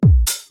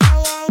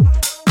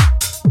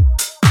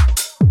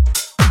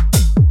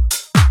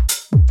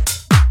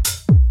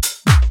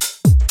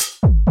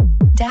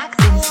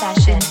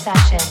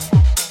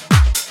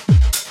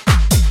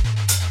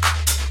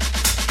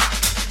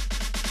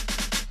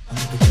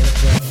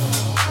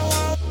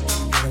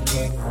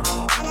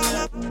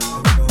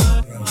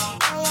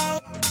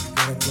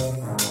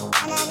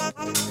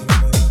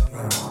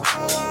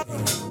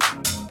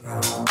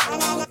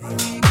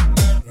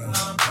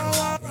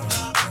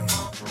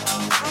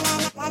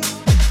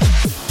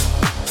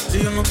Si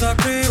yo no te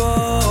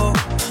escribo,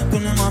 tú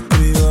no me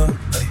escribes.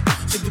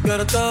 Si tú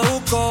quieres te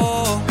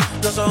busco,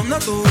 yo sé dónde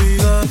tú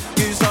vives.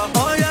 Quizás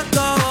hoy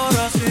está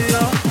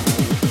aborrecida,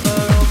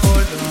 pero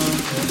por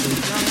dentro tú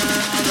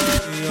tienes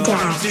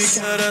alegría. Si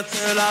quieres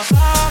te la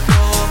saco,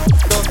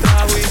 dos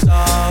tragos y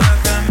sabes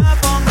que me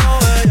pongo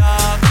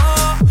bellaco.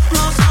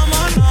 No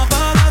somos nada,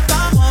 pero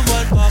estamos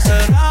vueltos hace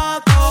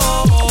rato.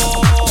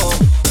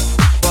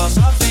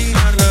 WhatsApp sin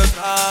el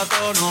retrato,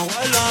 no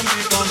guarda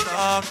mi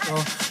contacto,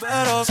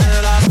 pero se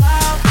la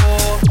saco,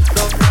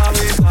 dos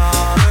tragos y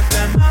sabes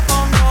que me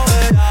pongo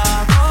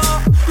bellaco.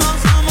 No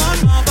somos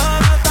nada,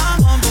 pero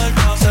estamos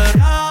vueltos hace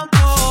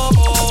rato.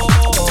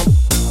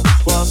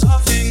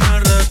 WhatsApp sin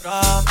el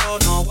retrato,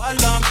 no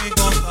guarda mi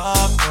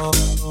contacto.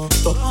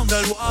 Todo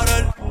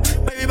underwater,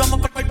 baby, vamos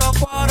por el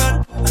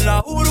quarter. En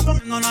la Uru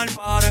comiendo en el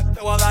pare.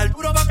 Te voy a dar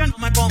duro pa' que no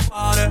me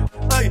compare.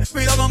 Ey,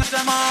 cuidado con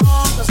ese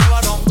mahón que se va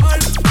a romper.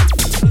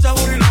 Ese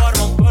burro y lo va a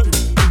romper.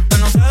 Que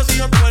no sé si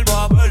yo te vuelvo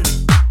a ver.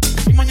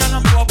 Y mañana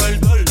me voy a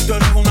perder. Tú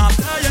eres una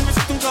playa y me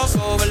hiciste un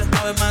crossover.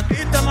 Esta vez me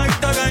quité, me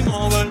diste game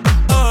over.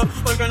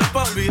 Porque no es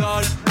para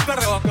olvidar el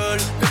perreo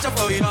aquel que se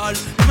fue viral.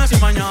 Dime si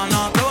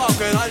mañana te va a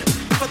quedar.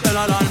 Después de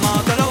la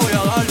alarma te la voy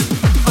a dar.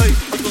 Ey,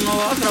 hoy tú no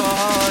vas a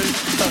trabajar.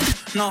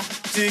 No,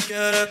 si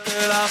quieres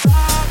te la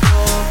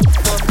saco.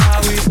 Dos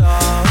tragos y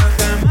sabes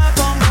que me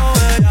pongo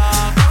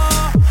bellaco.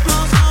 No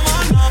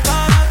somos no,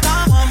 pero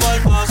estamos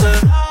vueltos hace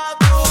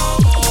rato.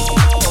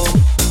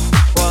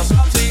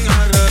 WhatsApp sin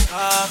el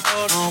retrato,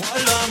 no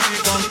guarda mi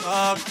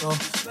contacto,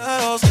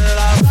 pero se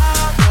la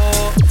saco.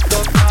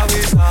 Dos tragos y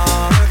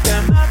sabes que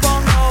me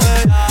pongo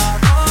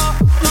bellaco.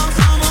 No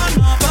somos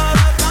no,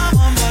 pero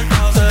estamos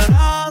vueltos hace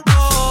rato.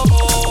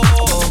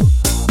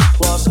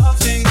 WhatsApp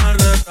sin el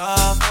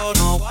retrato,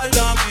 no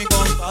guarda mi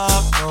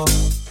contacto.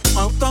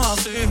 Me gustan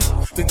así,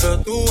 sin que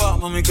tú vas,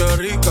 mami, qué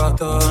rica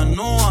te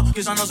desnuda.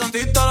 Quizás no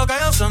sentiste lo que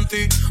yo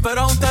sentí,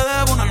 pero aún te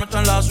debo una noche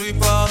en la suite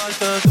para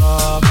darte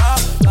tabla.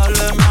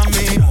 Dale,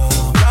 mami,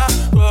 habla,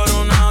 tú eres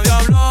una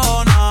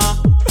diablona.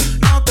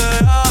 No te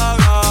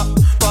hagas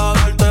para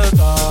darte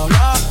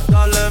tabla.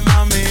 Dale,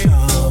 mami,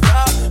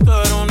 habla, tú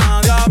eres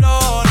una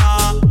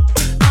diablona.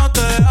 No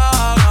te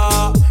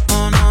hagas,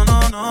 no, no,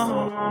 no, no.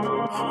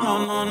 No,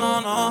 no, no,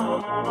 no.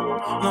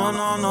 No,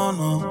 no, no,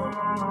 no.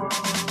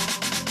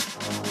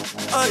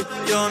 Ay,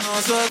 yo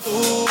no sé tú,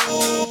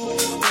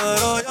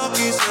 pero yo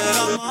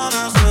quisiera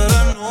amanecer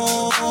en nu,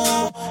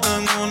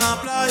 en una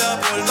playa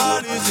por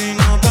Bali sin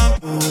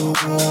Cancún.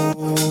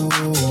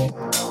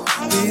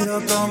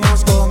 Directo a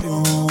Moscú.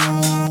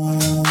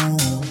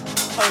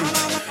 Ay,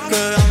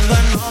 que anda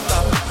en nota,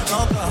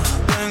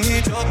 ven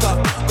y choca,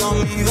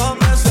 conmigo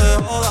que se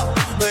joda.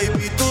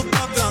 Baby, tú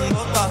estás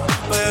grandota,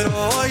 pero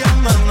hoy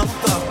anda en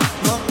nota,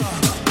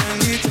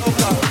 ven y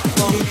choca,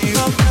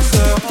 conmigo que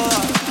se joda.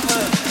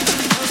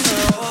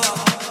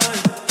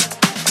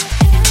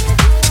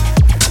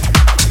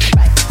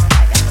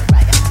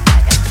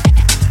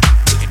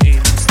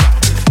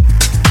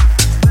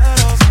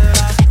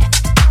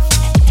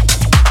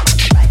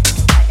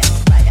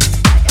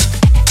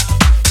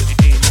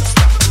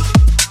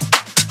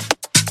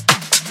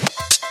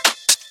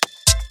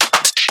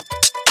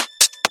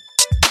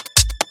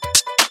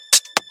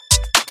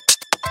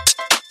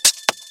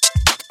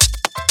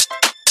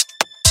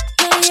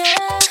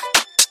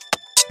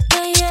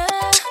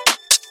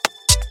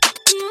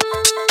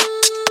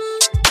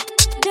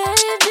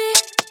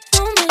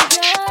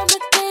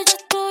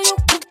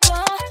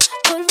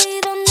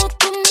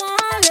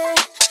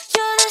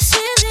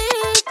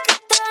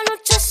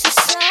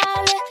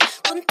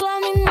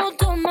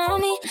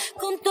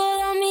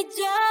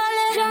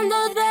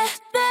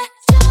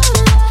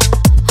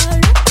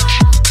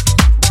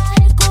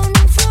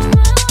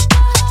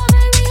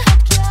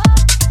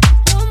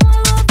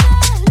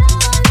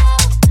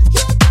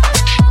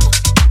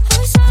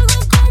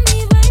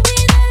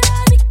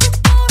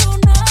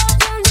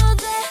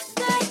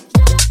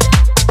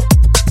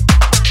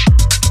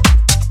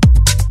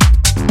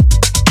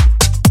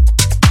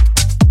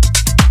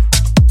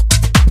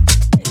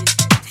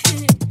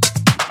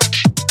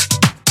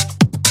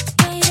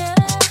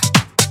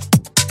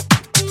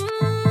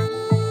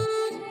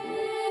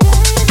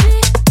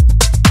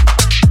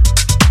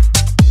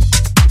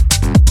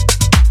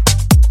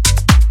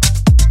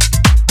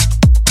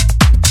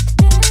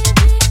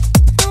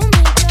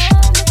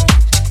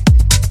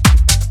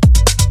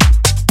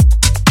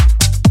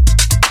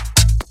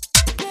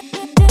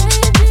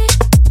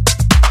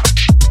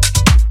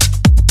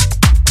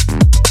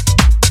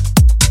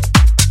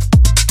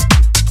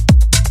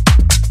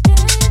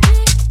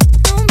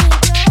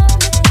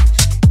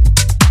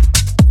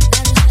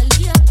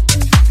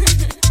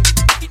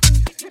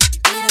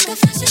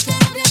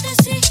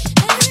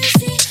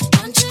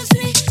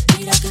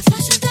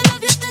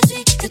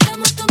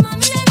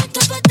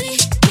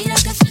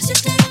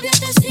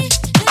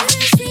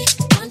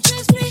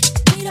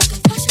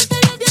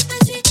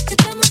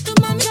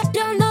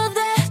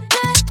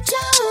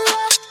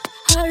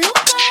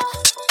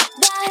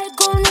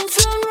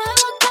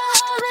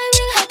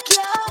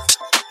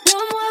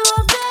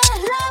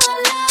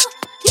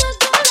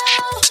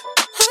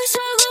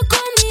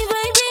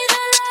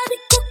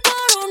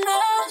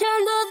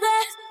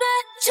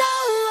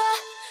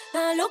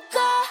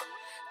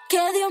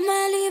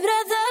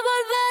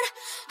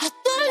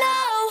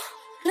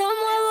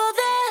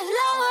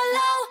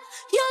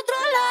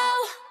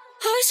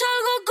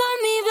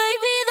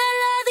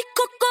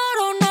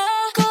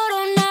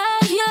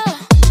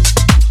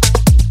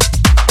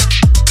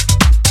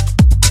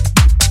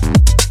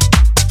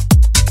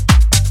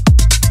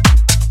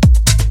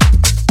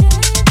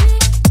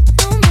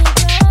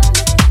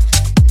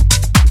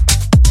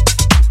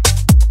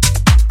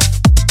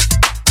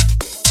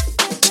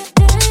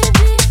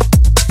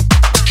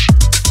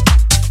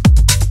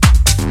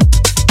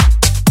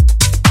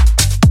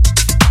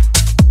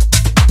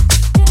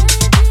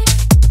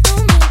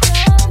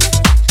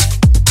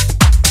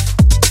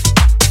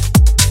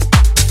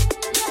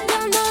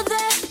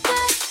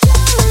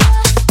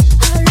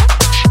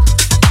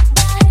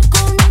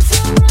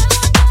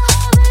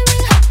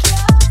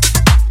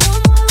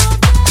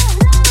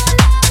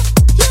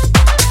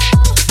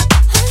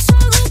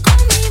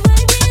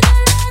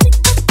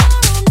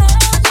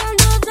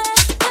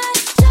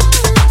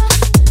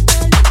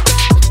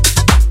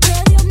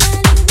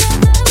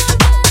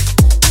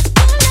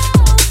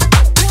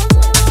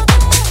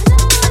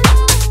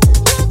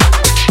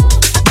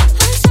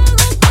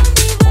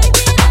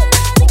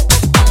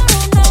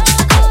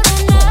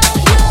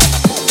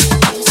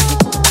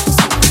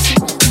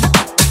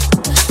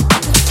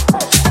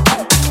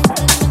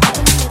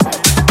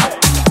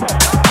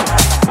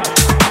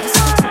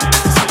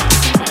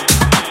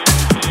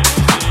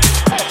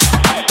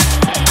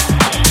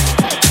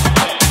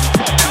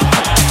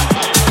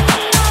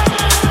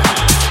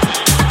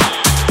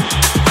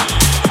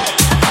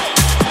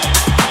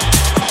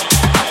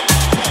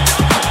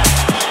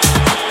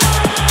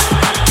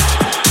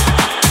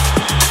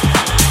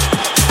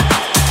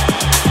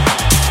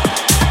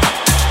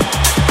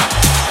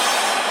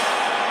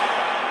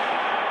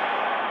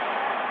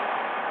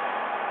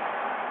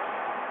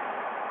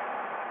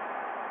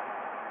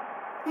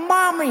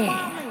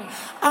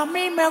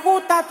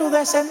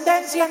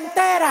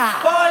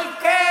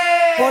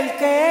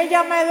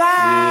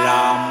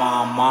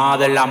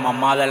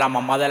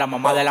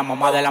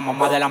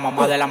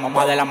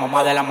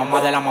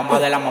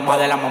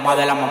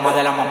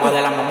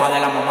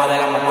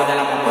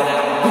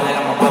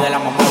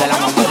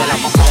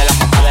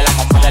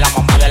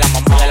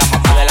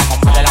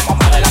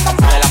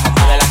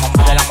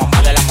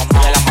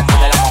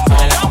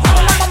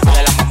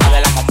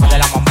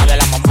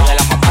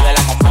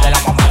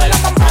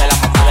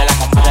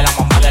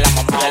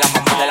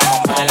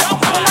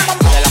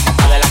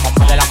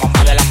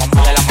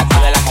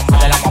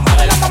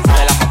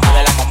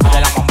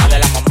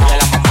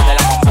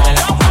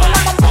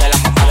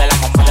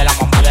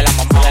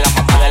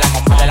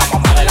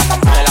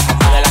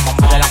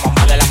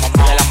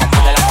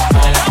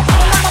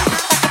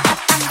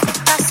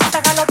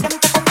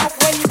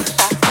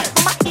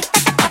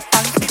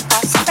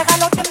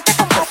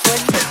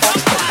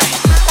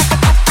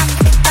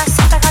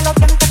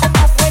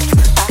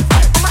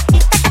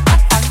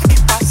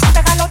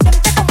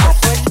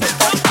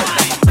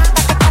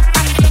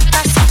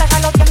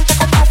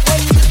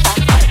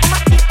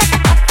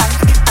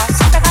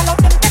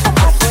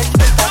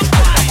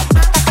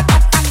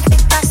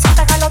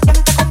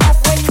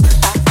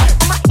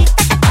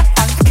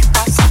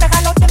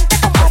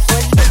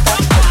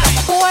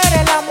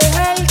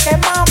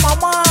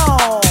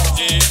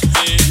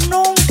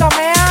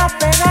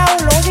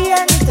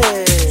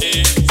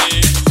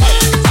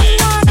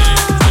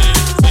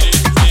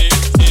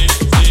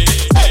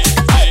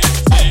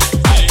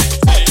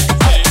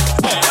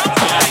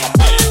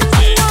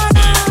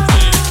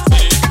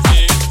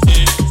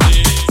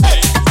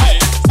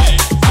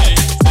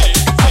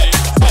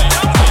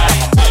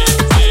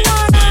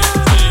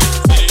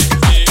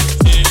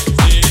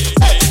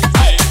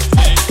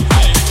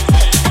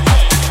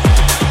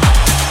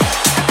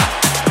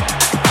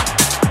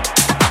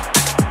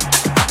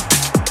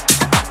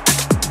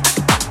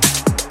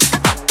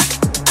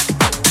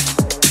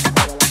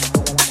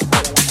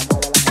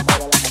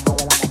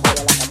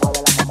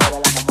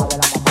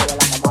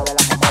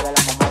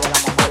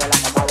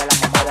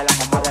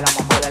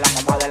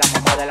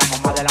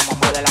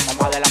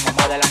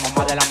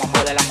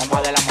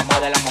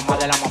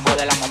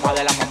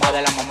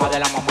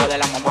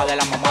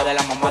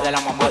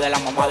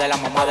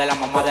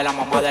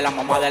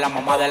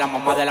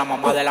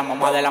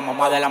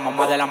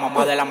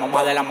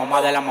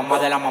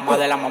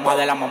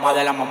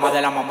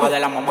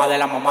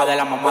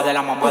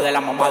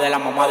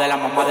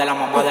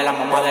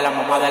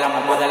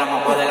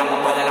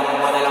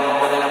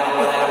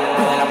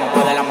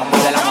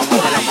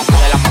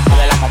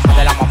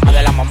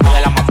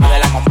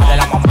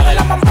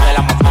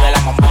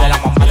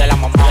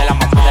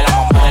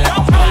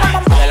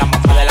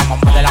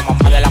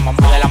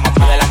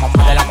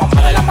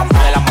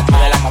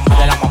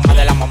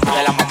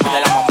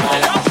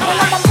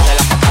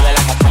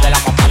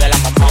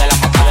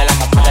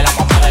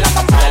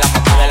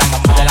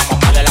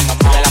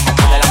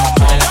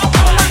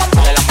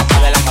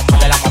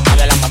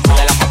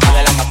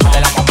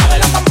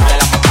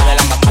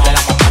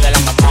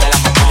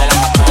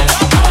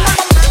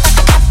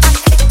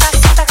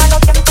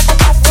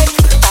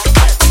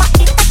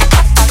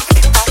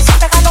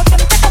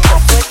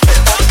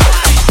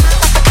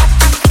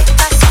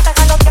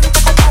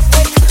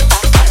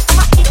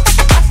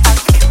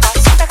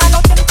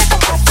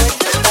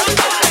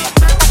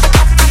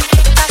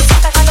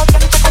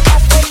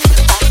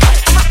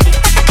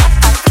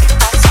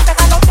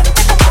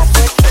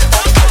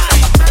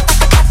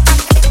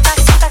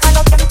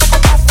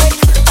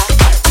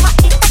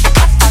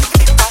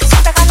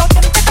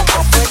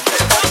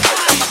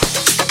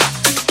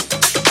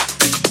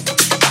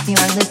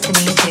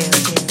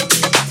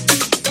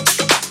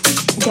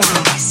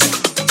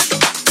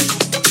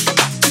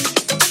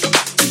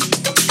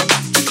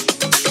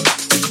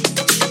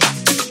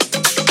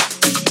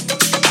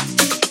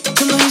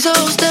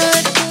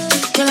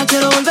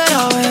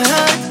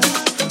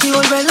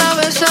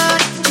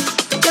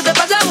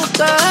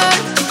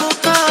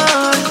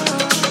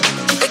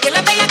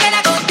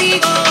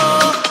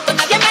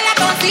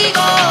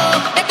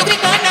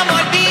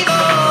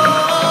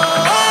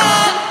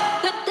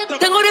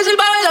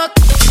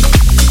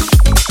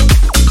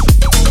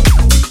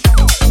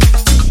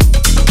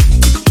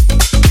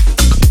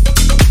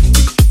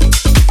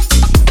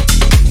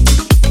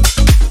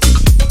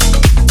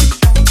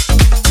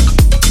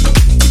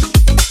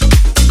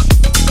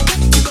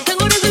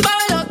 Tengo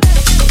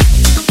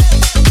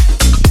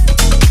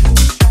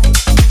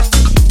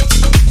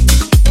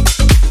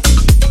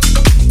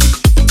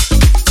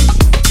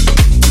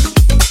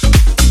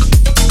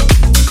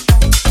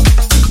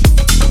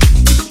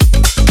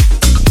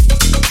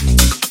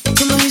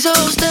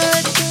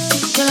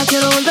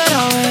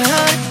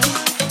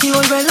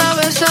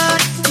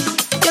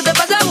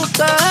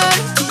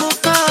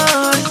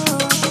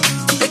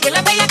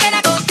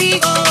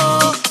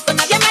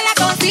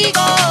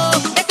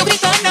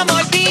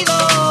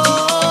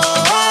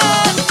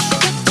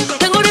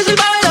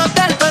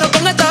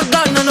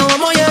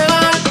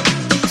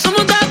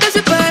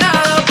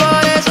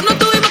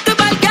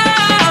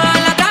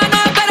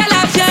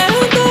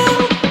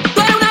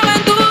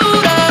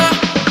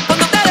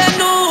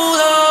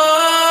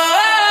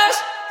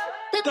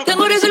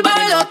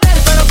reservado el hotel,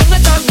 pero con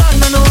estas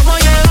ganas no vamos a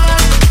llegar.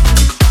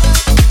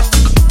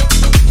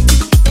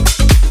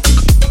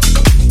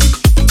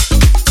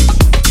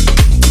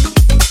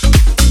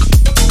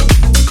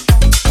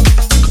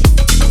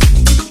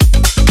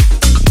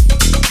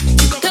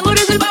 Tengo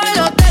reservado el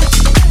hotel.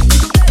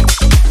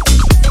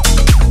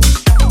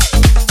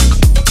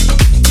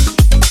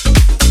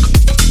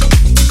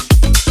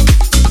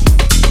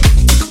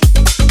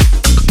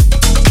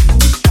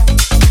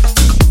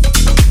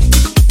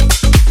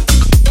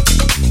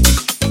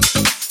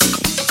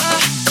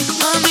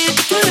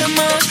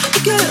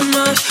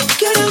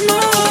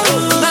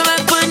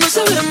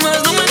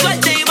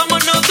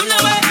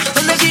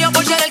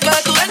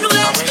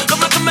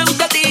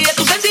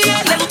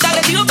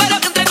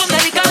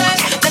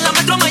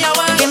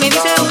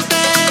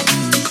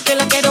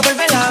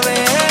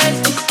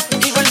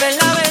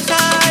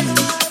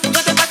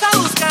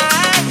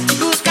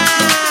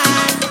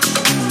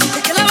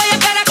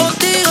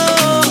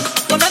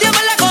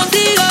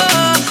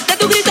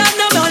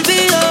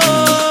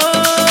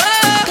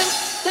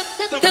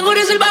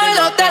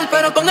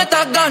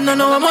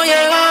 No vamos a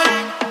llegar.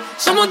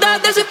 Somos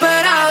dos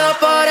desesperados,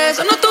 por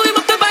eso no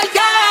tuvimos que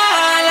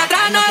parquear.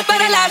 Atrás nos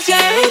espera el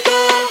asiento.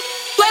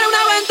 Tú eres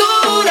una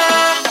aventura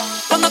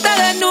cuando te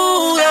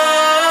desnudas.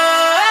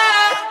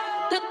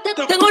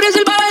 Tengo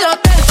reservado el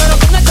hotel, pero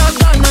con estas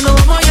ganas no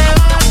vamos a llegar.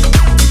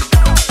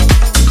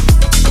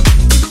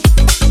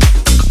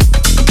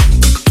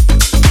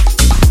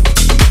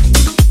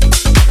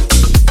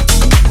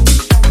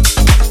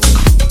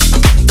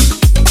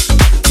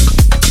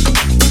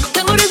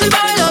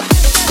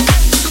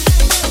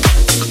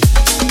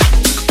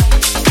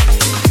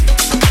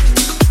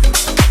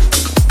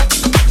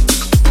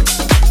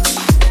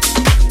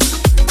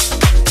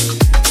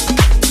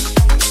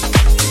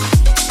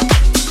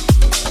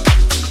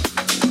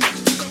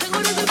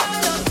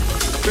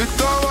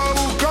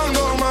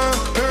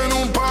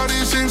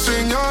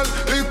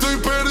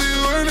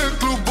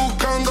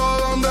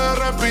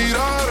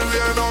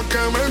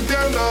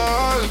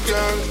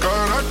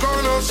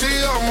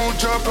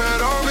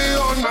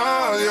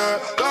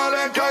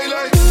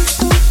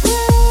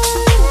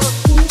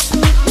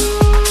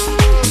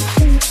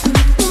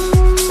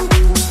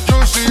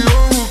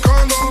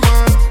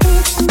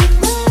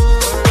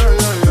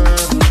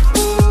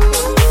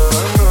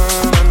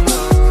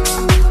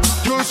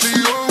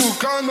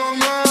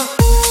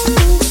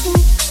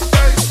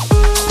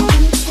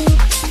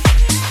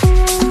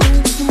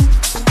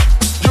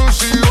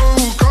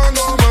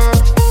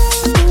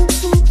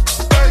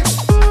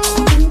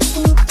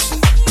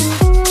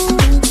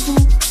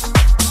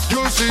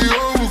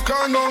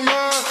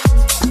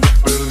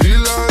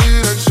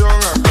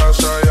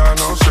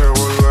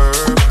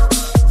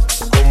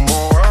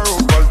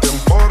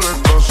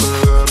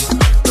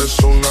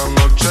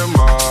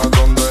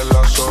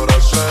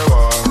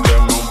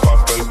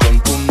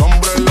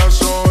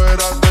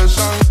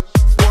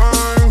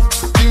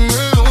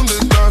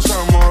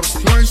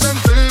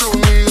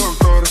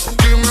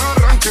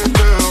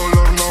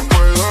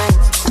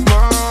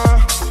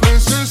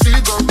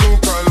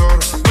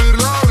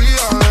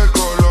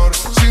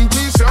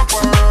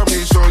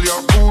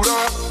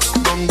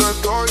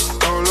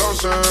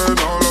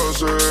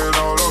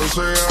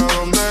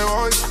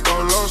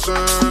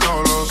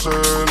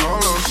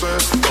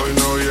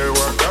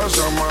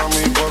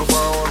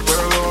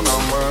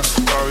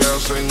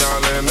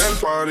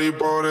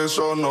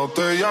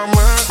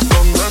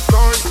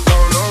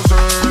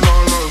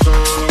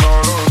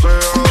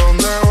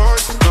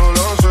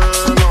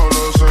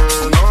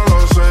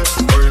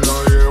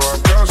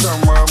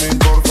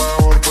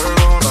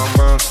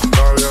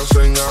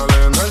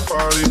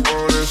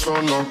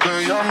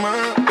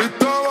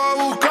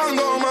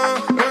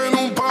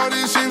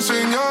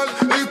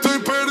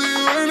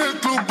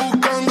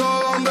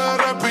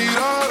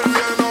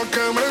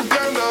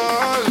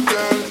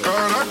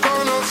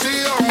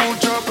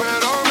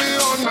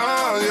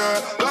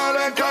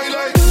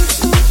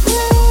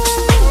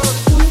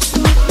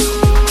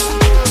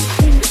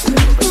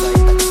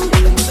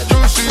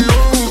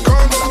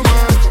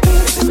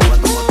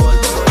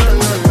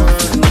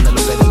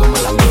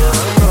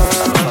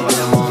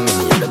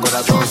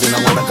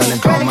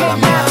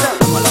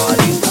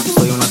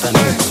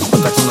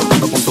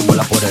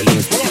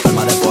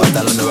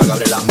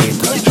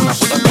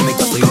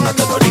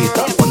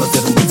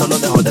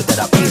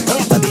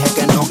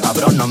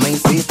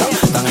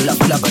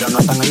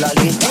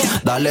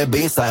 Dale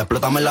visa,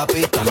 explótame la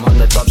pista. I'm on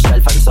the top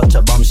shelf, I'm such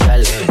a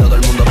bombshell. Todo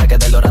el mundo ve que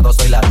del dorado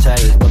soy la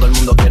shell. Todo el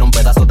mundo quiere un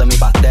pedazo de mi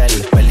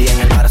pastel. Perdí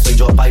en el bar, soy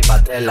yo, pa' y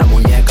pastel. La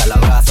muñeca, la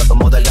brasa,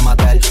 tomo del de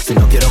Mattel. Si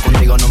no quiero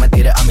contigo, no me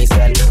tires a mi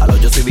cel. A lo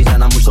yo soy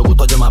villana, mucho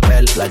gusto, yo me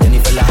apel. La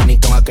Jennifer, la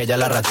Aniston, aquella,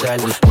 la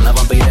Rachel. Una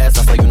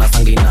vampiresa, soy una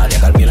sanguinaria.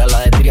 Carmila, la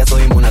de Tiria,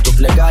 soy inmune a tu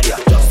plegaria.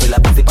 Yo soy la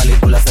principal y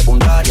tú la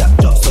secundaria.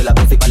 Yo soy la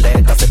principal de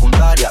esta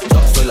secundaria.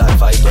 Yo soy la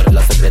jefa y tú eres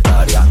la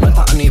secretaria. No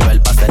estás a nivel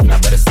pa' ser mi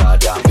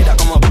adversaria. Mira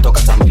cómo visto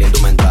cachando mi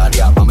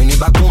indumentaria. Pa' mí ni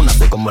vacuna,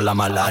 soy como la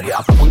malaria.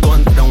 A punto de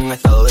entrar en un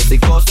estado de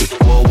psicosis.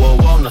 Wow, wow,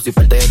 wow, no soy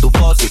parte de tu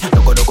fosi.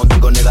 No corro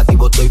contigo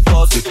negativo, estoy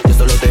posi.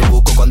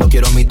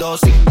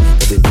 sí.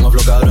 Que si tengo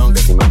flow cabrón,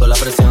 que si meto la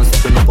presión, si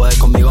tú no puedes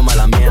conmigo,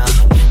 mala mía.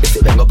 Que si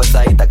vengo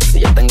pesadita, que si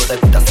ya tengo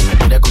tetita, si me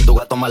tiré con tu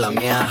gato, mala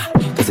mía.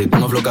 Que si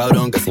tengo flow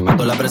cabrón, que si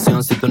meto la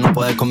presión, si tú no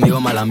puedes conmigo,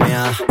 mala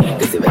mía.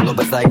 Que si vengo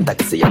pesadita,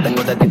 que si ya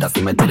tengo tetita,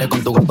 si me tiré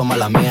con tu gato,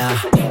 mala mía.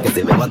 Que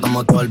si vengo a tu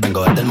motor,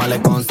 vengo desde el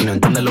malecón, si no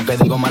entiendes lo que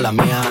digo, mala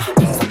mía.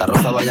 Santa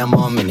Rosa,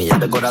 Bayamón, mi niña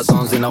de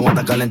corazón, si no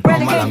aguanta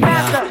calentón, mala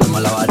mía. Toma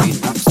la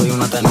varita, soy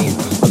una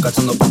tenista, estoy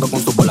cachando puntos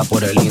con su bola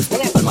por el Insta.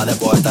 Alma de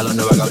poeta, la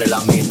nueva Gabriela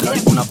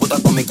Mistral. Una puta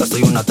cómica,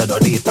 soy una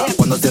terrorista.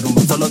 Cuando cierro un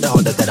beso, lo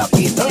dejo de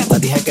terapista. Te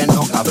dije que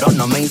no, cabrón,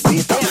 no me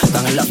insista.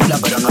 Están en la fila,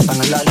 pero no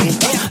están en la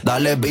lista.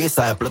 Dale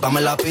visa,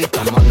 explótame la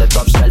pista. I'm on the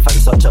top shelf,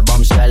 I'm such a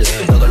bombshell.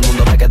 Todo el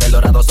mundo ve que del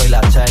dorado soy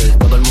la shell.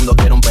 Todo el mundo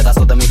quiere un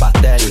pedazo de mi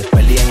pastel.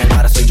 Perdí en el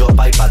mar, soy yo,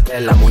 pa' y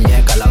pastel. La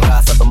muñeca, la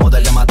brasa, tomo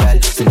del de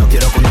Mattel. Si no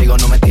quiero contigo,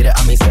 no me tires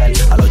a mi cel.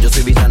 A lo yo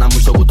soy villana,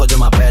 mucho gusto, yo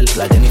me apel.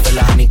 La Jennifer,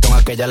 la Aniston,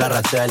 aquella, la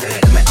Rachel.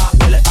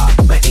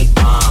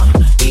 M-A-L-A-M-I-A,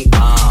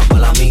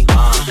 mala mía.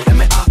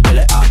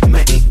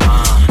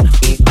 M-A-L-A-M-I-A,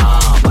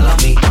 mala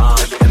mía.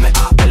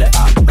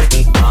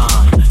 M-A-L-A-M-I-A,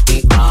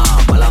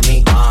 mala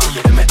mía.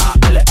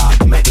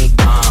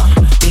 M-A-L-A-M-I-A,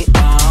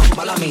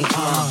 mala mía.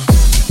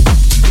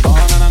 Oh,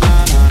 na na na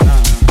na na.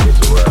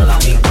 Mala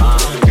mía.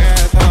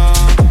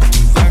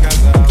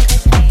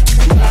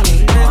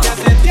 Desde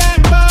hace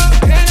tiempo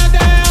que no te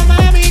veo,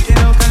 mami.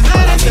 Quiero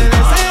calmar ese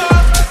deseo.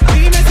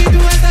 Dime si tú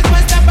estás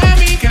puesta pa'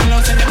 mí, que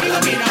los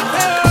enemigos miran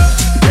feo.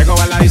 Llego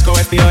a la disco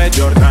vestido de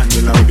Jordan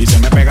y la baby se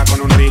me pega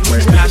con un rico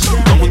splash.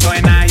 Conjunto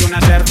en I y una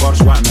Air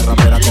Force One. Me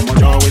rapera como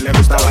yo y le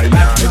gusta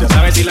bailar. Ella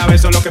sabe si la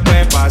beso lo que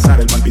puede pasar.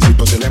 El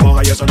panticito se le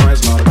moja y eso no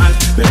es normal.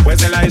 Después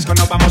de la disco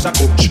nos vamos a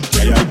Cuch. Y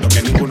hay algo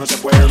que ninguno se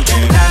puede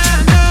enterar.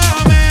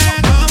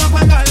 Como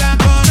cuando la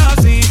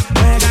conocí.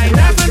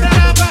 Pegadita contra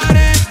la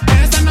pared.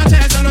 Esta noche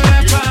solo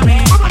es pa'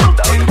 mí.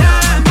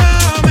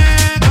 Tentándome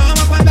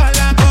como cuando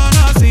la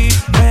conocí.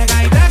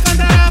 Pegadita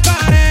contra la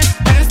pared.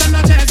 Esta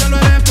noche solo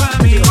es pa'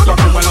 mí.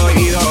 Toco al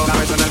oído, la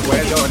beso en el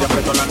cuello. Le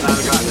aprieto las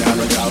nalgas, le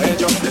jalo el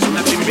cabello. Es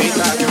una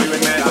chimbita que vive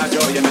en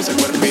Medallo. Y en ese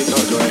cuerpito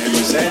yo dejé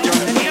mi sello.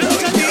 Tenía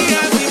muchos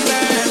días sin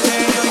verte.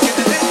 Hoy que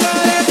te tengo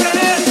de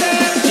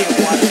frente,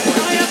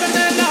 no voy a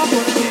perder la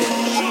oportunidad.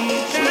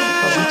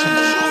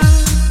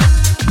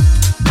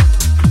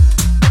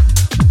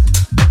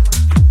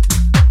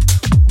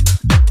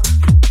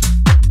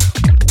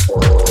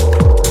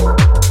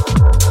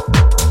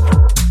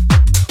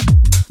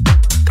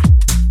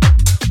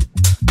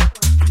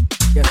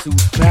 Guess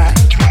who's back?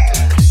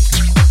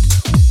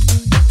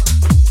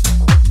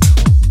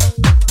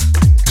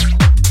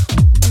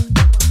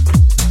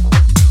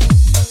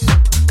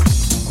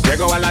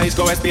 Llego a la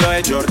disco vestido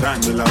de Jordan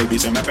y la baby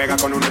se me pega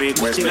con un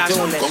rico splash.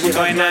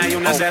 Conjunto en I y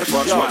una Air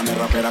Force One. Me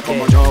rapera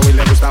como yo y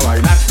le gusta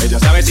bailar. Ella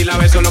sabe si la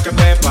beso lo que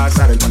puede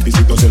pasar. El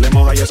panticito se le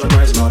moja y eso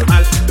no es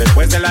normal.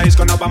 Después de la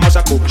disco nos vamos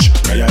a Cuch.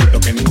 Que hay algo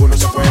que ninguno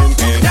se puede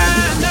enterar.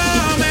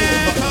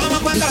 Como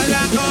cuando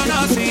la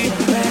conocí.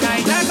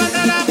 Pegadita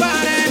contra la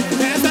pared.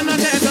 Esta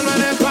noche solo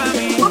eres pa'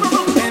 mí.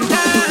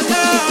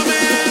 Tentándome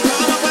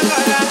como cuando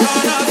la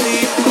conocí.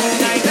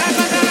 Pegadita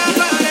contra la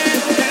pared.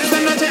 Esta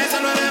noche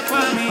solo eres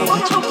pa' mí.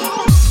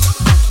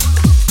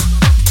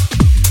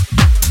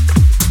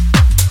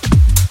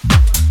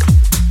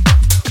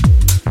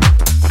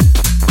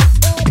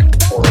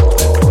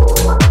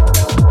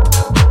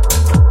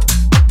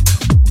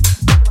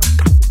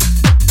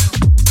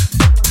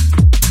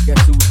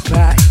 Guess who's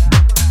back?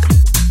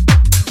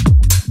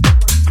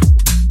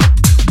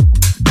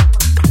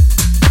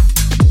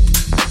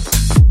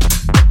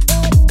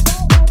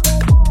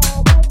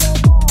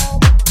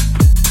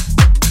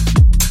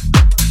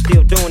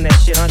 Still doing that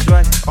shit,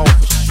 Andre? Oh,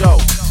 for sure.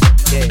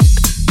 Yeah.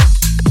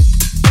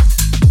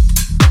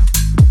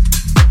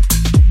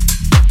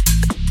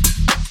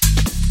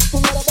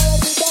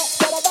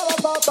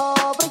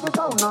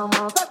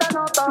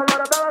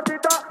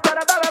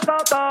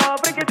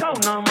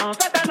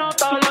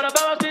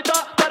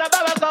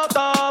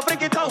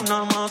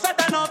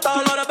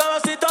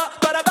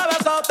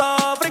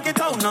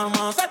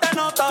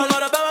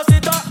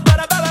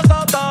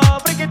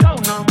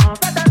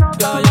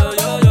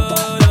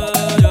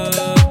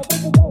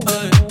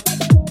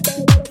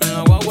 En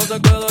la guagua se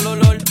queda el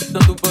olor de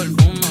tu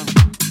perfume.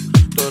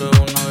 Tú eres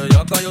una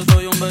bellaca, yo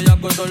soy un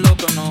bellaco, eso es lo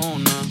que nos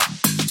une.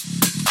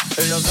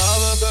 Ella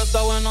sabe que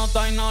está bueno,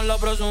 está y no la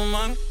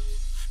presumen.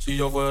 Si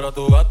yo fuera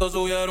tu gato,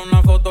 subiera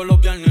una foto los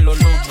viernes y los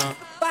lunes.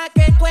 Pa'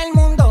 que todo el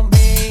mundo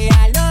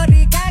vea lo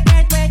rica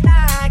que tú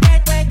estás,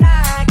 que tú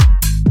estás.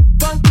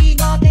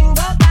 Contigo tengo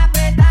que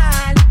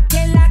apretar. Y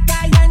en la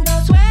calle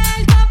ando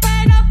suelto,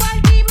 pero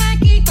por ti me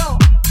quito.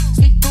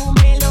 Si tú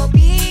me lo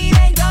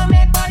pides, yo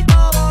me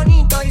porto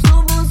bonito. Y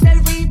subo un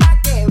selfie pa'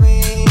 que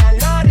vean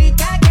lo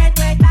rica que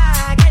tú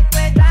estás, que tú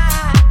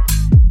estás.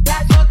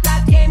 Las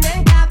otras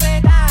tienen que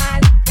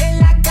apretar. En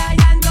la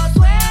calle ando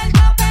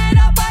suelto,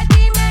 pero por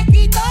ti me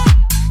quito.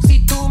 Si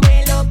tú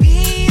me lo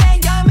pides,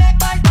 yo me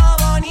porto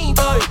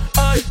bonito. Ay,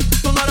 ay,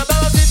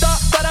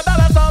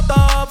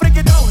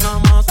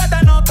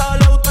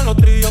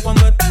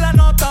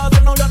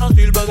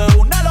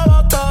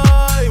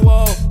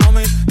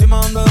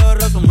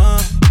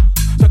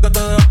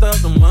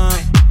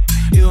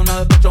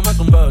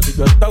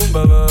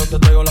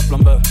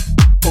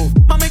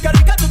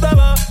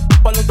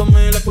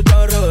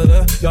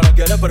 ahora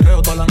quiere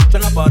perreo toda la noche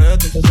en la pared,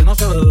 entonces no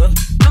se ve.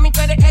 Mami,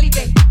 tú eres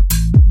élite.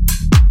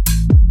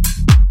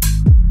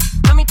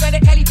 Mami, tú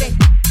eres élite.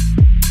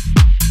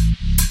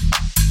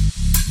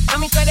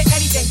 Mami, tú eres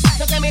élite.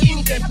 No te me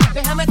limites.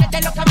 Déjame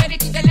hacerte los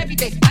cameritos y te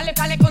levite. Dale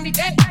pa'l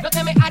escondite. No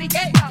te me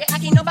arites. Que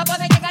aquí no va a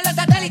poder llegar los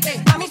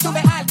satélites. Mami,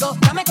 sube algo.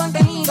 Dame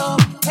contenido.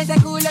 Ese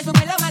culo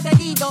sube lo más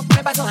seguido.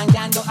 Me paso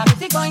jangueando. A ver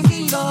si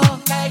coincido.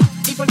 Hey.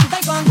 Y por si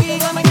estoy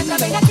contigo. Me encanta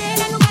bella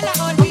que nunca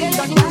la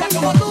olvido. Ninguna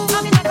como tú.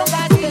 A mí me ha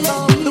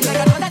convencido. Tu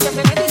cara toda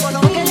siempre me digo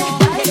lo mismo.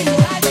 Quieres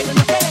jugar, pero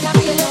no quieres la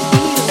vida.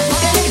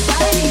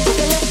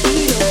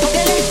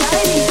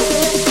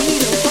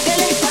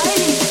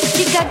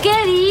 Chica,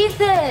 ¿qué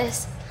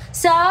dices?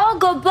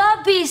 Saoco,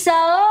 papi,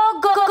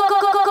 saoco.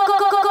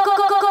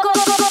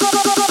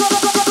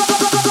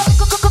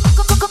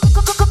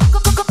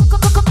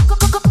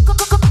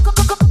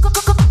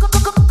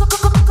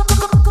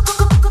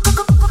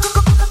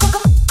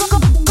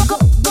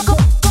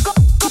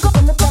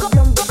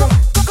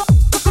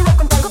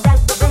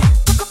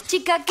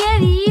 Chica, ¿qué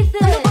dices?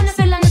 Cuando pones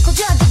pelanes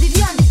collados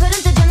vivían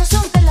diferentes, ya no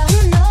son pelas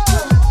uno.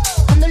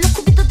 Cuando los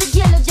cubitos de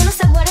hielo llenos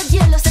de agua de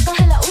hielo se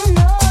congela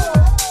uno.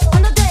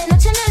 Cuando de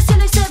noche en el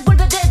cielo y se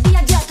vuelve de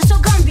día, ya todo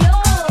eso cambió.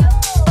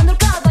 Cuando el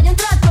caballo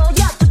entra todo,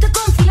 ya tú te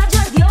confías,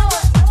 ya Dios.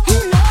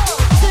 Uno,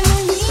 soy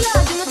muy mía,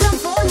 yo me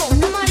transformo.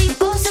 Una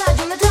mariposa,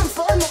 yo me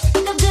transformo.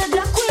 Hija de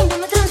drag queen, yo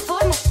me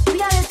transformo.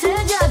 Lluvia de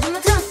estrella, yo me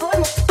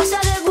transformo. Pasa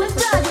de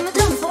vuelta, yo me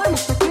transformo.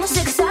 Como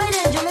sex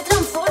siren, yo me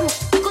transformo.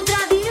 Me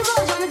contradigo,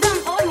 yo me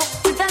transformo.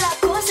 Quita la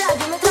cosa,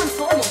 yo me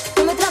transformo.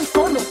 Yo me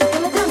transformo, yo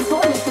me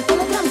transformo. Yo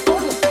me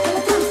transformo, yo me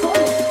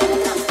transformo. Yo me transformo, yo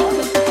me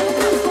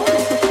transformo.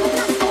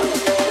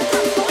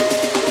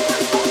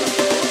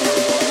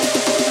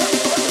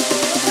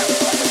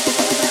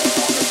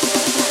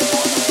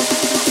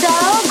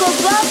 Saoco,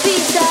 papi,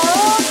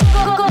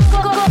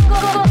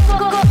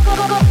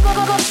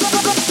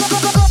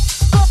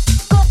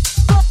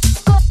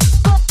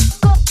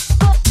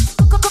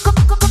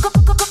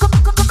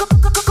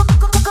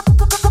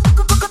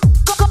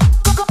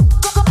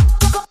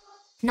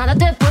 nada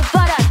te puede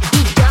parar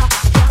y ya.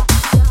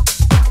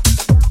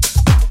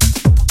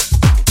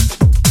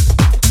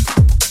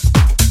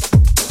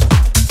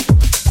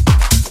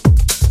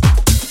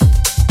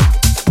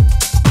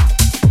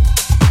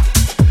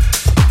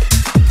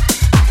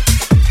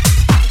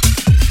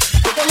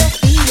 Porque el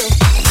estilo,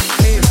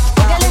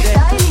 porque el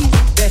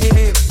styling, porque el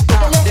estilo,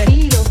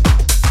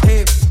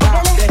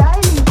 porque el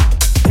styling, porque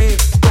el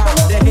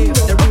estilo,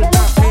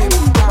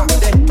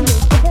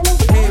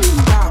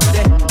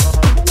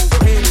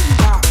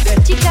 porque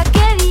el chica,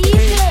 ¿qué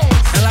dices?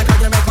 En la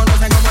calle me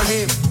conocen como el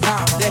hip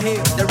hop, the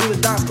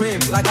real dance creep.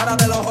 La cara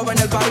de los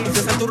jóvenes del país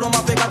es el turno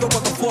más pegado.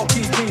 What the fuck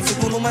is this? Si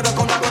tu número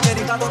con algo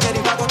derivado,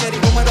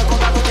 número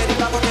con algo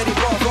derivado,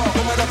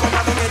 número con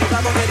algo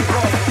derivado,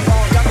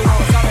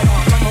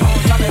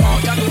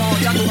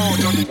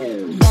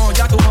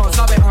 ya tú no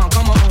sabes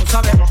cómo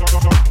sabes, ya tú no sabes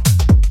cómo sabes.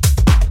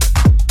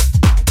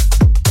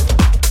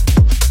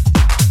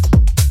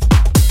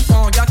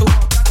 Ya tú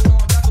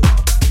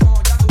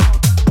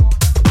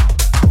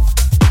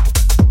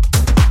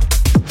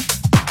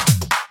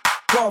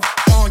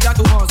ya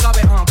tú no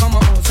sabes cómo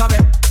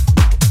sabes.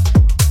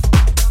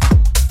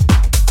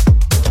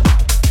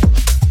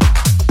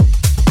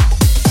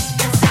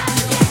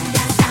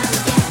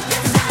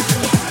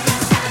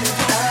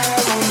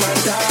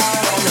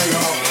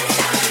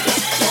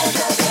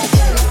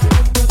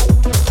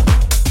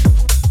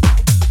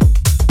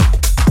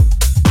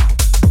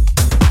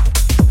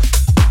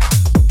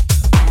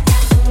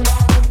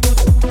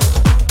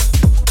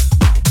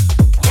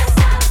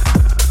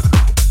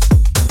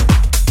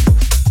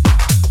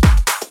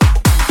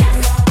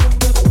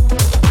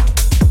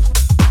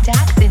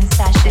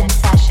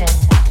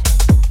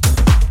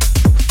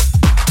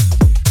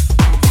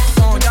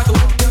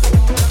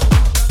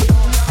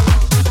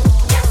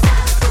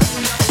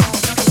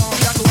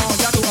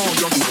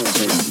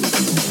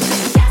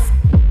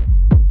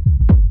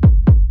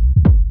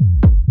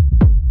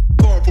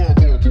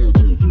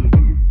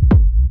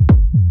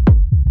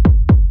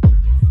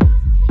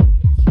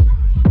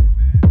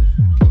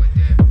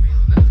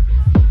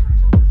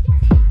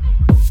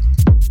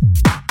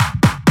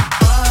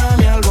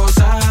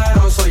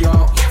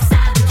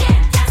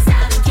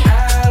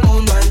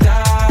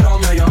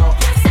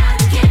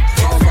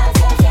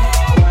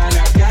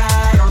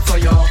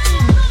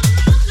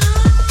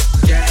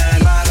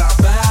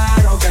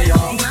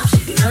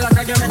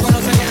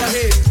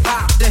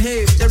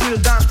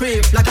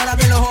 La cara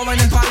de los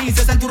jóvenes del país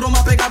es el turro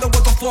más pegado.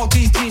 What the fuck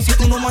is this? Si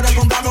tu número es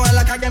contado en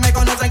la calle me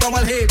conocen como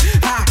el hip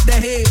hop, the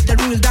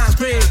real dance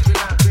creep.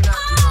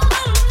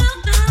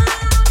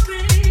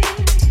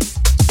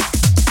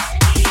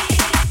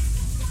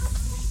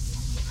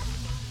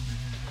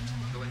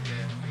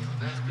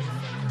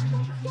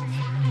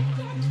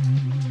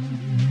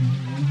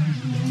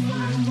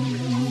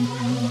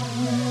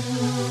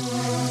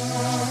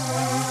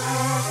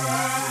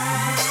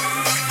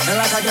 En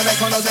la calle me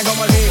conocen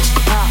como el hip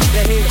hop,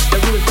 the real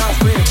dance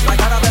creep. La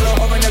cara de los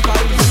jóvenes del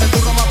país es el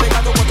turro más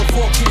pegado. What the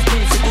fuck is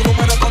this? Si tu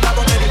número es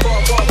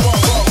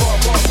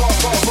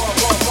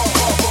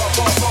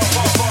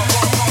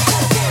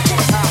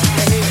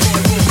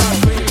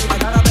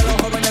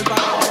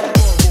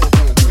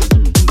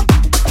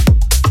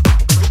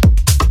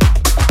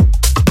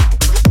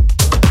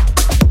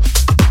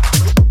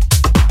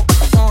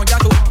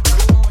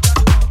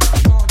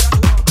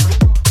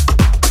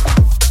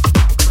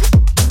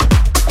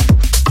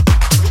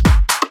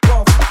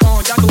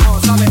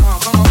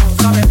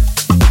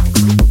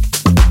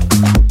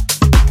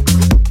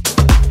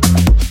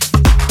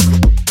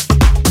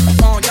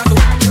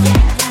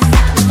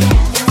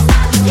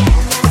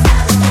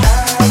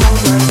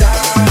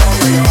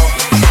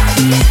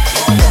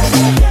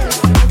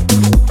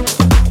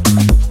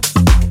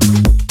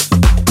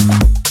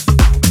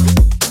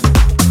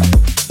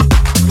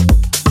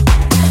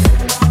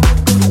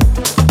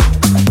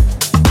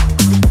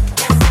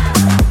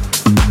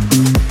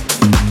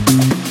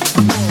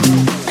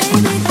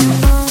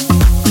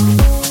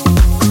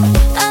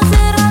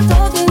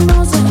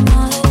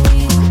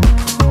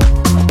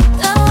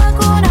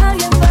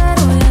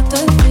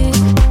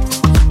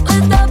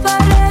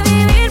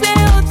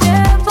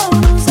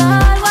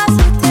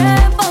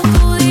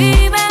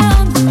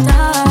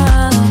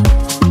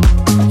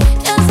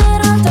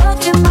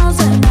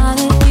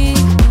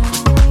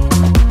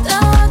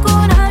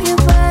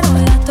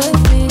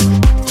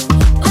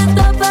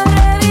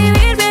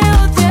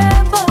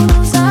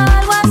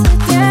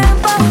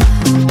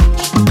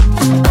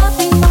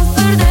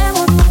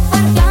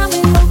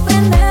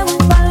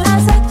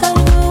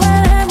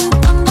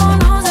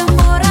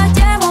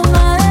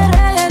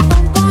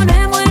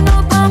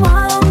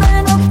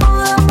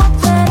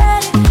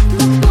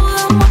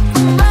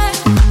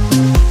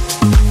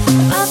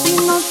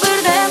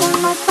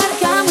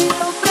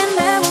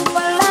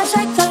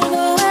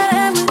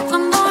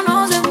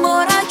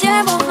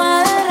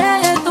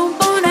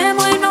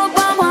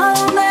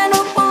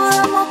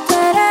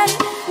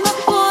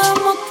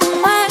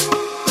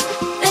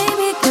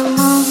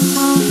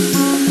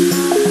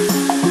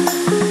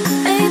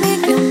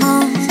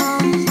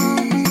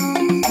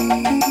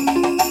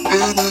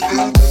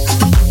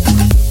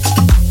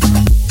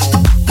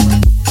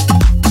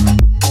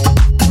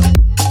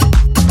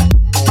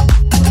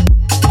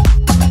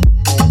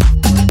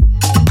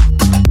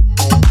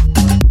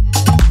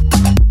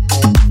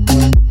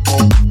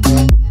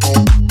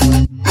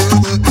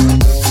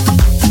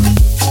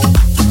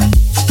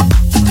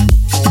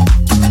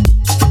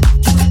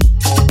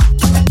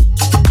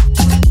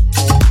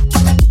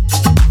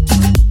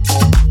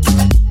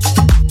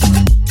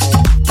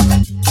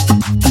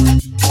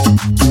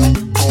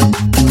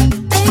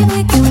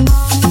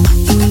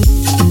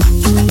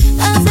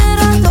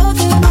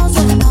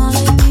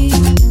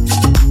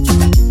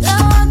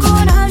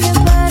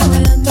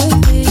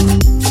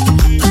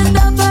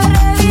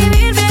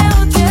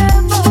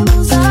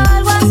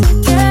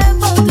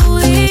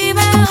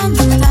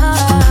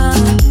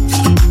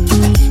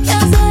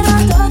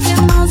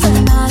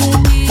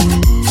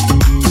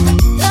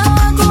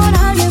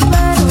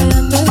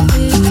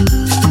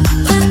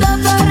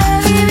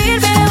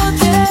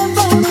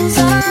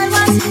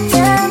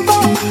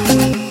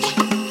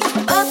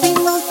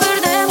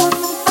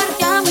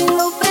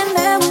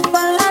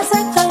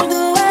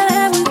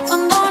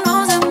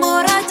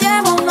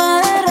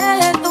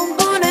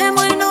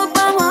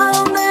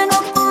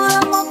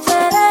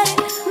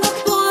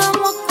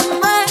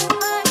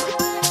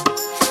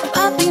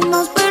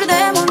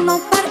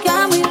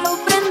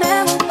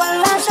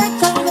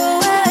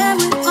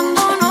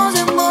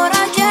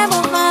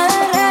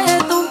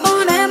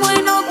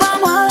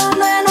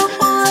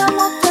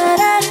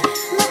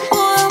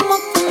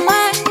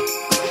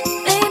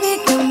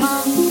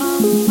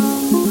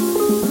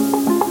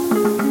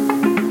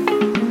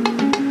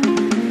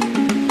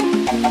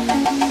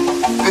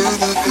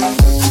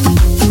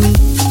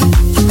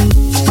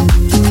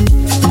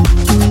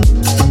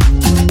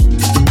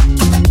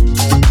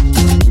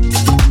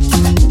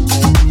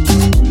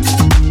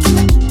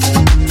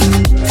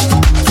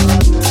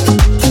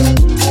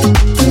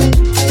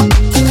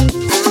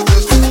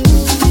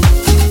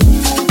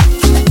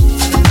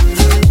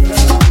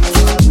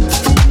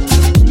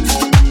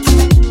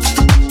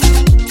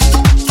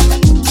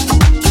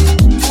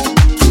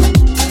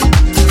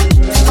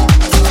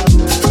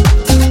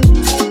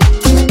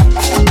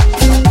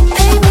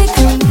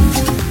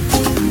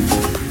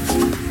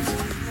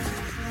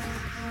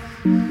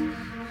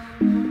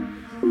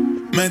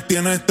Me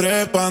tienes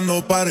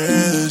trepando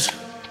paredes.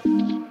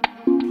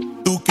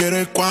 Tú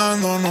quieres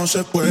cuando no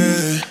se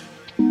puede.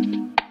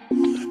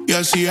 Y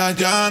así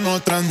hallan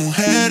otras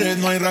mujeres.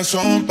 No hay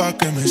razón pa'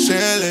 que me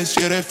celes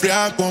si eres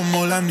fría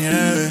como la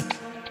nieve.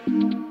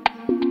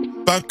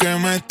 Pa' que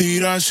me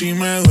tiras si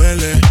me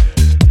duele.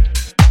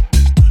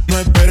 No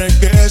esperes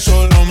que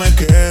solo me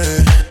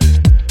quede.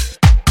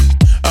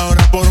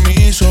 Ahora por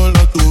mí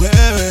solo tú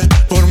bebes.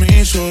 Por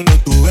mí solo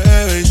tú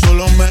bebes. Y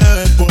solo me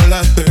ves por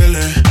la tele.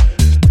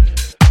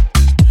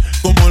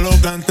 Como lo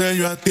canté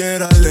yo a ti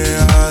era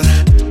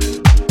leal.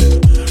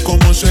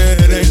 Como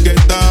seré que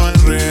estaba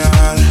en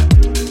real.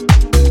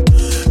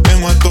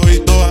 Tengo a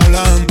todito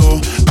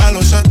hablando. A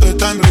los santos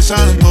están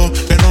rezando.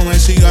 Que no me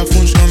siga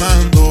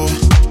funcionando.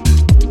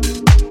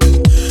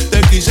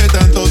 Te quise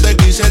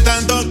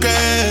tanto que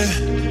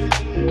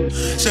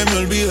se me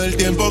olvidó el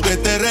tiempo que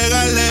te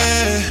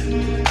regalé.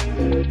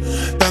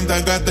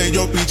 Tanta gata y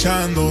yo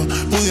pichando,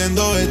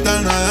 pudiendo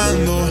estar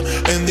nadando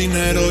en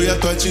dinero y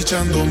tú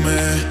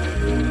achichándome.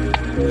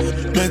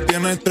 Me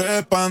tienes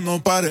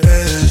trepando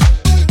paredes.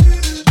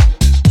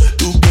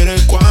 Tú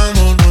quieres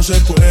cuando no se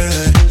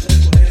puede.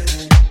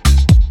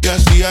 Y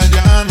así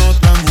hallan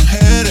otras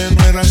mujeres.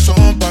 No hay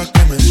razón pa'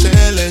 que me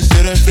celes si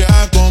eres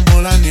fría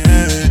como la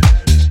nieve.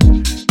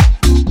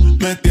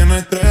 Me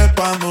tienes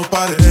trepando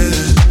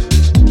paredes.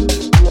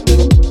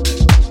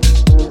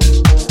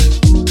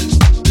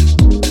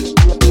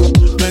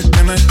 Me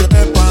tienes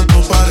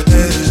trepando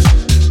paredes.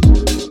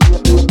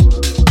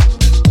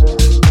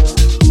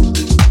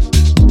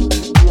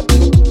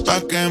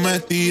 Pa' que me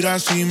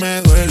tiras si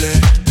me duele.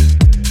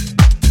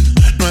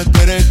 No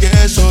esperes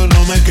que solo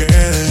me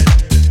quede.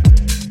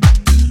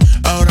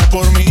 Ahora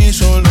por mí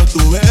solo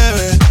tú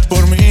bebes.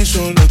 Por mí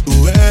solo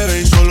tú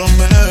bebes. Y solo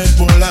me ves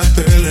por la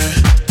tele.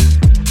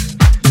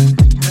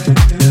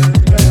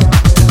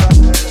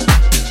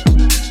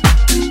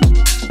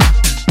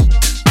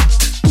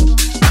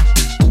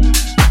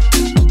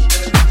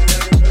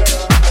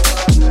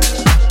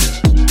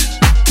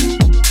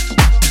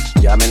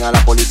 Llamen a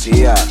la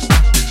policía,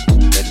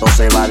 esto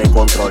se va a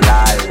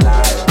descontrolar.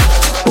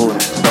 1,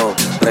 2,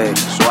 3,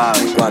 suave,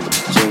 4,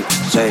 5,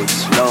 6,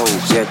 slow,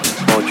 7,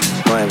 8,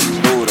 9,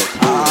 duro.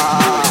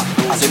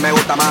 Así me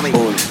gusta, mami. 1,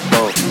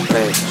 2,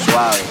 3,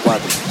 suave,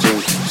 4,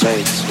 5,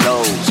 6,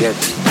 slow, 7,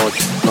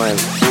 8, 9,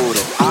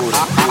 duro.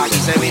 Aquí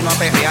se vino a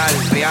perrear,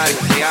 real,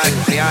 real,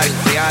 real,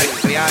 real,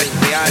 real,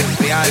 real,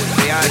 real,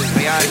 real,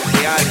 real,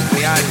 real,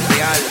 real,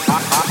 real.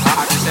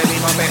 Aquí se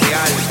vino a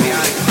perrear,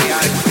 real,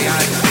 real,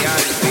 real,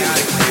 real,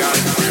 real, real,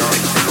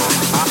 real.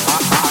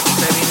 Aquí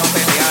se vino a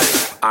perrear.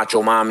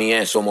 Hacho mami,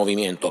 eso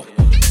movimiento.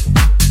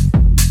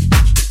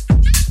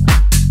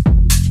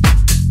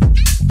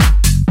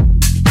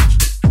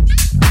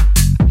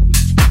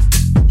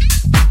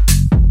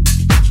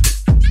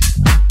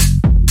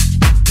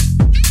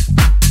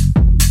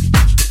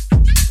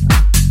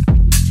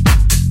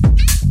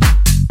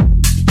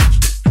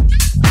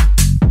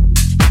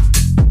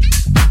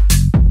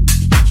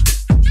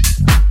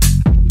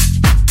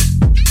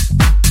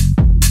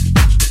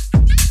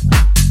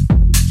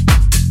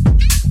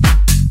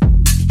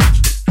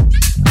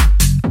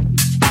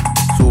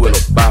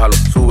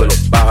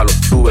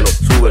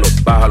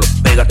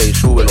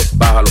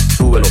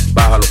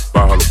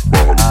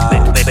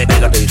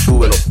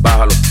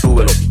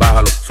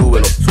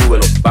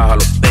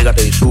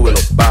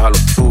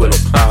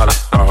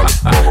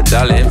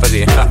 Dale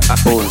énfasis.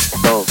 1,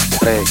 2,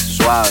 3,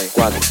 suave,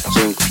 4,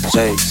 5,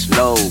 6,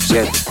 slow,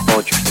 7,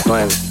 8,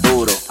 9,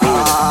 duro.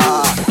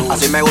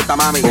 Así me gusta,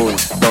 mami. 1,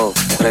 2,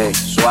 3,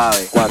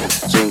 suave, 4,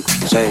 5,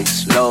 6,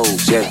 slow,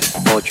 7,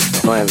 8,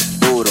 9,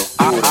 duro.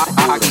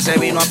 Aquí se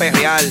vino a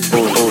perrear.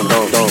 1,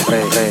 2, 2,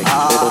 3, 3.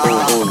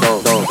 1,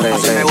 2, 2,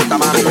 3, 3. Así me gusta,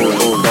 mami. 1,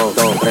 2,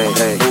 2, 3,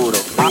 3, duro.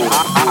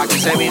 Aquí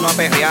se vino a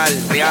perrear,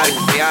 real,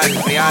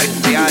 real, real,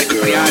 real,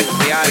 real,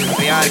 real,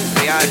 real,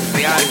 real,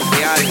 real,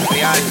 real,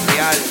 real,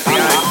 real,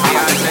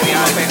 real, se vino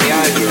a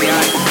perrear,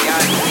 real,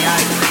 real,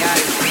 real, real, real,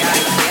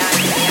 real.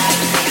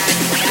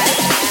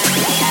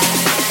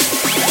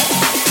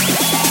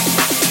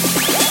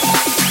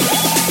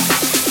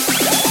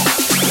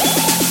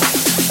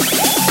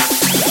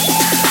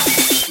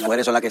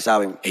 Mujeres son las que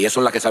saben. Ellas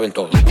son las que saben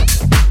todo.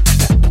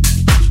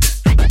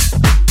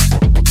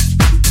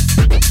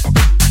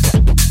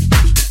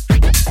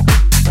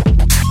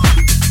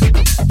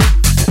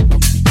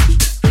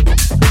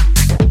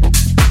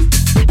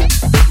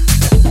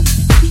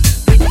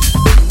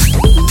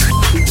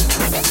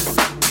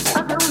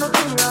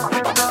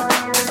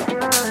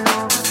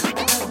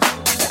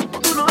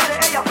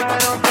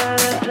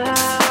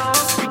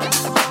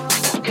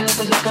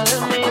 Cerca de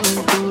mí, ven,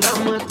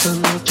 júrame esta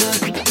noche.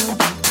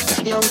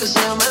 Y aunque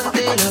sea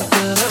mentira,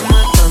 quédame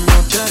esta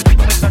noche.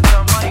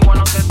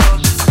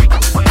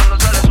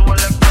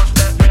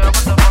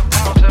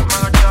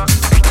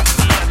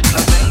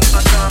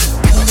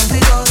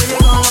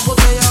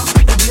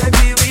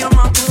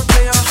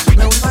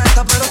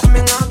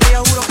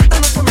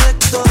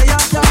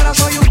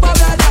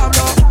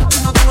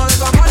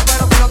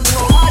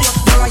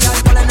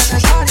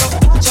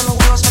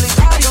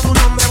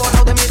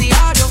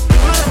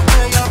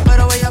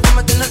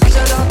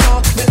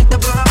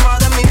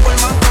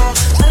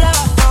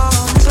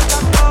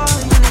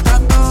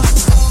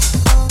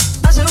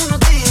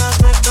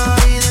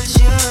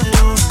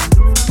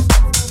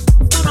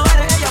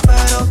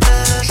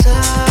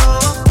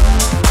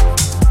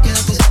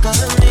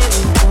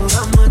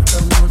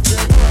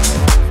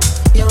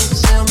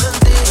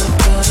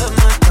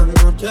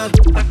 Te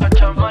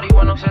cacha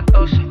marihuana se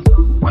tose,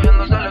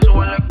 guayando se le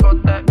sube el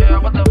escote. Yeah,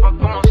 what the fuck,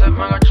 cómo se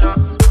me agacha.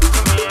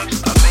 Mi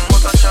ex la tengo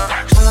tacha.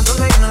 A las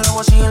 12 y en el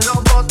agua siguen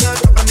los botes.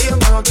 Te prendí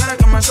en fuego, quiere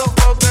que me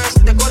sofoque.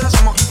 Si te corres,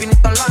 somos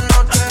infinitas las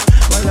noches.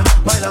 Baila,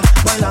 baila,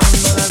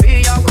 bailando de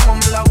villa. Como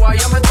me la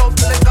guaya, me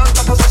toca, le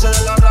encanta pasarse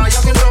de la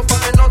raya. Mi ropa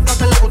le nota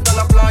que le gusta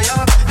la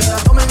playa. Ella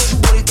tome mi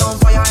chuburito,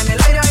 falla en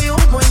el aire hay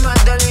humo y no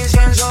es del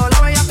incienso.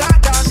 La bella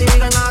caca sigue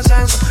en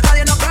ascenso.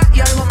 Nadie nos cree y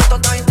el momento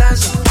está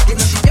intenso.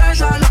 Dime si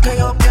piensas lo que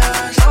yo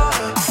pienso.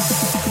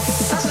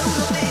 Hace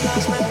unos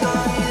días me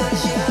caí del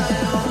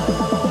cielo.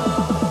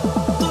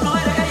 Tú no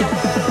eres ella,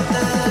 pero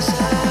te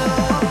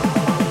deseo.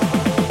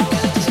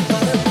 Quédate cerca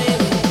de mí, y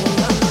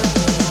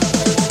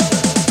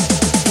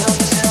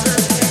aunque sea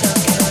mentira,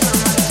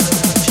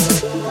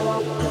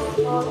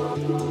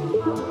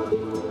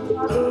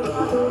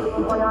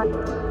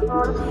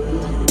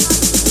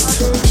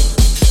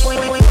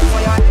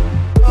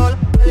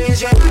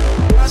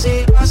 así,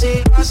 así,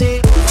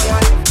 así,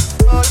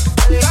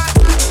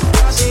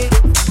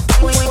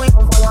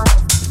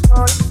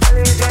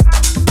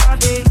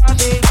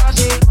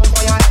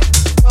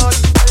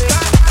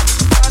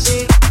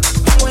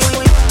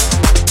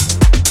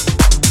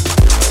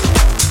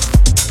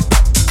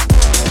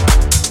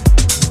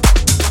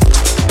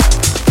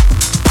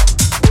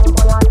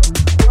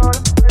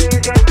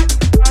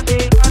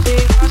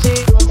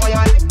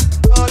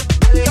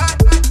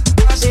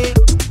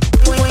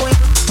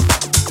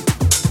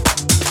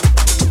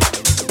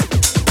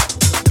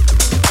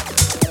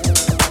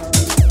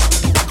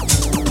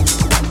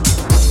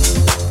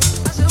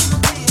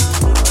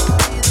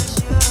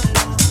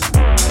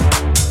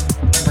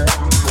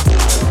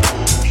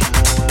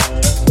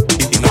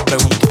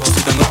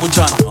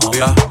 muchas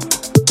novias.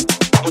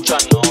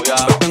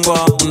 Hoy tengo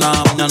a una,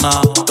 mañana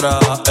a otra,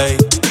 ey.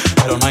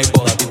 Pero no hay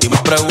boda, Titi me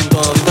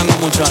pregunto, si tengo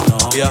muchas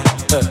novias,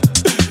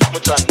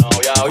 muchas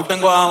novias. Hoy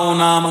tengo a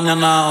una,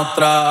 mañana a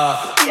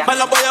otra. Me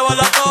las voy a llevar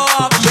a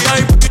todas con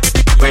VIP.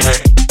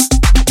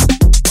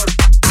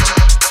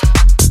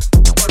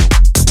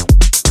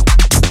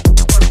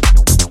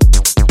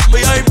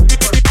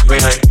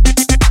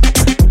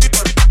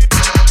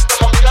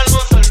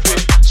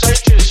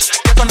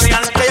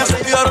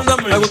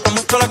 Me gusta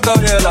mucho la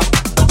Gabriela,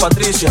 la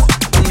Patricia,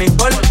 la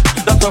Nicole,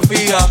 la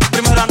Sofía. Mi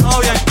primera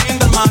novia, mi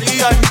Kinder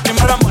María y mi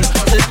primer amor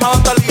se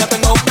llamaba Talía.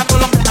 Tengo una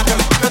colombiana que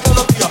me escribe todos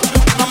los días,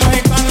 una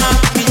mexicana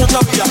y yo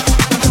sabía que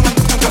me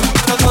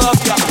escribe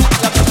todavía.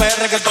 La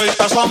TPR que estoy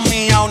son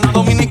mía, una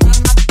dominicana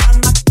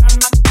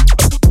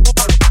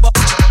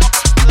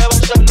de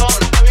Barcelona,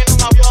 me vino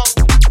un avión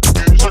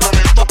y se me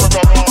listo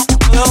preparado.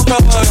 No dejo que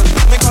juegue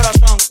mi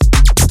corazón.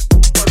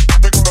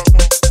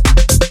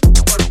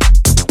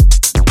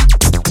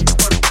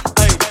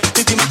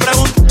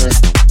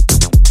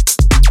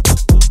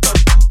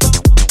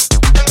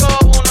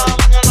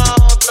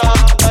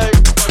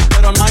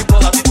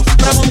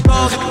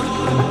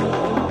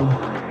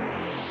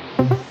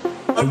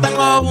 Hoy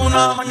tengo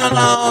una,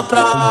 mañana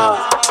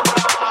otra.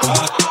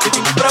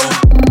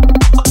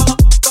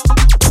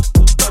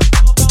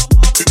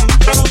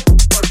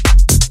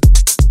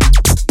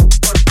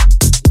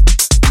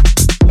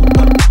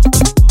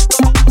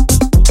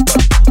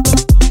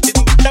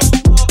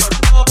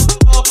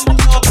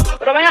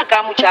 Pero ven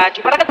acá,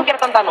 muchacho, ¿para qué tú quieres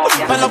tanta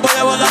novia? Me la voy a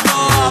llevar a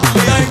todas.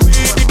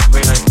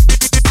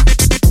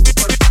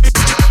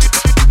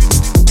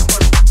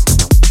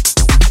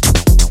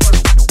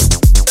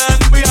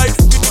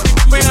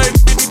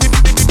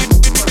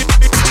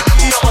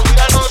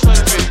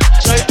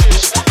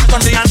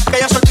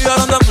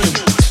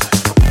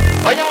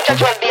 Oye,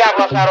 muchacho, el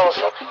diablo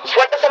azaroso.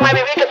 Suéltese más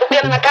vivir que tú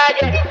tienes en la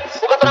calle.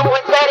 Búscate una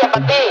mujer seria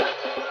para ti.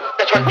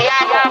 Te echo el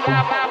diablo.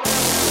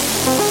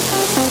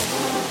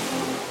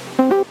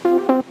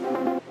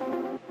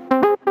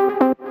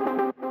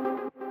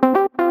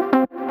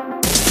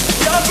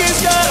 Yo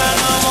quisiera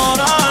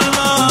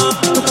enamorarme,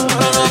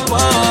 pero no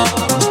puedo,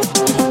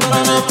 pero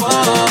no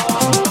puedo.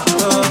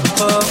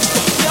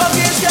 Yo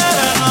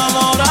quisiera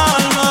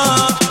enamorarme,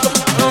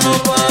 pero no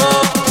puedo,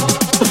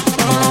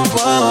 pero no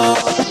puedo.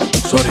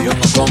 Sorry, yo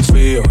no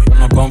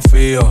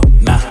confío,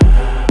 nah.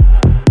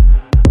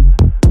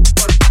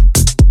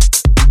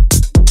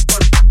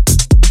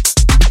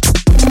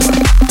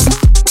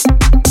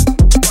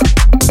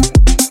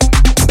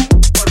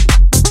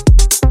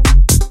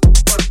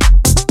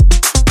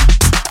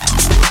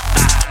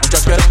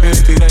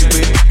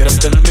 Quieren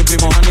tener mi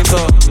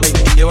primogénito, y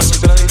llevar su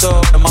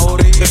crédito. Es más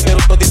aburrido que quiero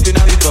todo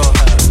distinadito.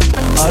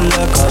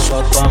 Hazle caso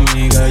a tu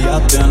amiga, ella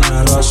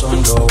tiene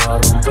razón. Yo voy a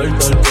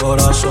romperte el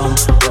corazón,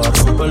 voy a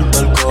romperte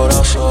el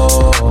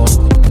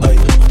corazón. Ay,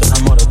 no te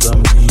enamores de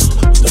mí,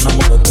 no te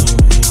enamores de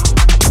mí.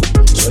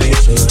 Soy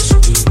así,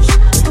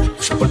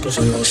 no sé por qué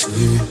soy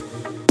así.